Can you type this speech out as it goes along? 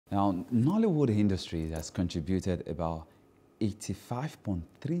Now, Nollywood Industries has contributed about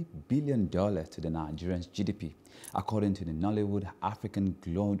 $85.3 billion to the Nigerian GDP, according to the Nollywood African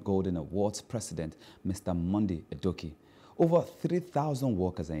Golden Awards president, Mr. Monday Edoki. Over 3,000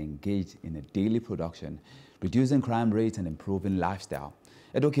 workers are engaged in a daily production, reducing crime rates and improving lifestyle.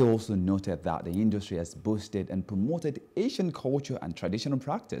 Edoki also noted that the industry has boosted and promoted Asian culture and traditional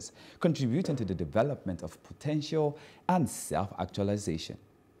practice, contributing to the development of potential and self-actualization.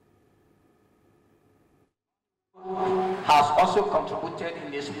 Has also contributed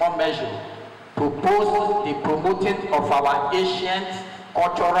in a small measure to boost the promoting of our ancient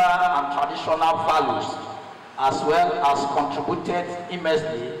cultural and traditional values, as well as contributed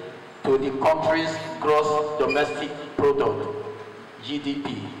immensely to the country's gross domestic product,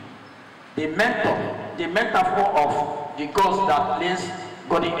 GDP. The metaphor of the ghost that lays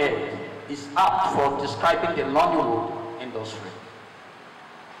golden egg is apt for describing the Nollywood industry.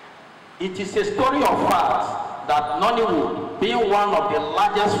 It is a story of fact that Nollywood, being one of the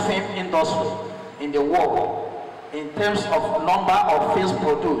largest film industries in the world in terms of number of films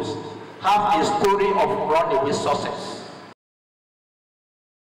produced, have a story of runaway success.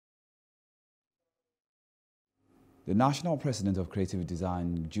 The National President of Creative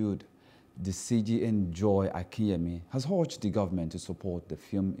Design, Jude, the CDGN Joy Akinyemi, has urged the government to support the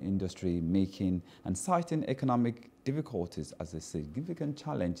film industry, making and citing economic difficulties as a significant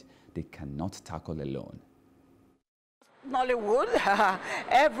challenge they cannot tackle alone. Nollywood,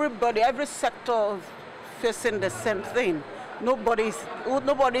 everybody, every sector facing the same thing. Nobody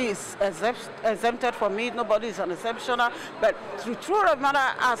is exempted from it, nobody is an exceptional, but the truth of the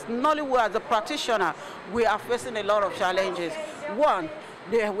matter, as Nollywood, as a practitioner, we are facing a lot of challenges. One,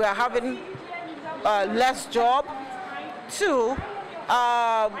 we are having less job. Two,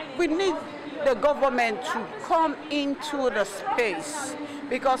 we need the government to come into the space,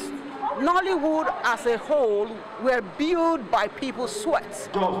 because Nollywood as a whole were built by people's sweat.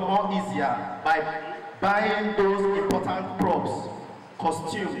 Jobs more easier by buying those important props,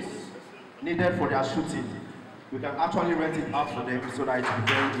 costumes needed for their shooting. We can actually rent it out for them so that it will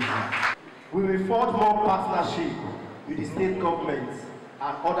be very easy. We will forge more partnership with the state governments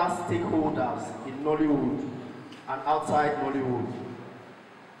and other stakeholders in Nollywood and outside Nollywood.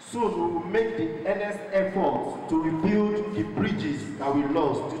 Soon we will make the earnest effort to rebuild the bridges that we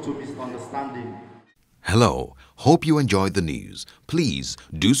lost due to misunderstanding. Hello, hope you enjoyed the news. Please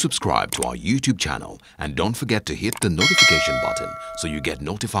do subscribe to our YouTube channel and don't forget to hit the notification button so you get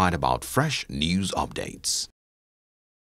notified about fresh news updates.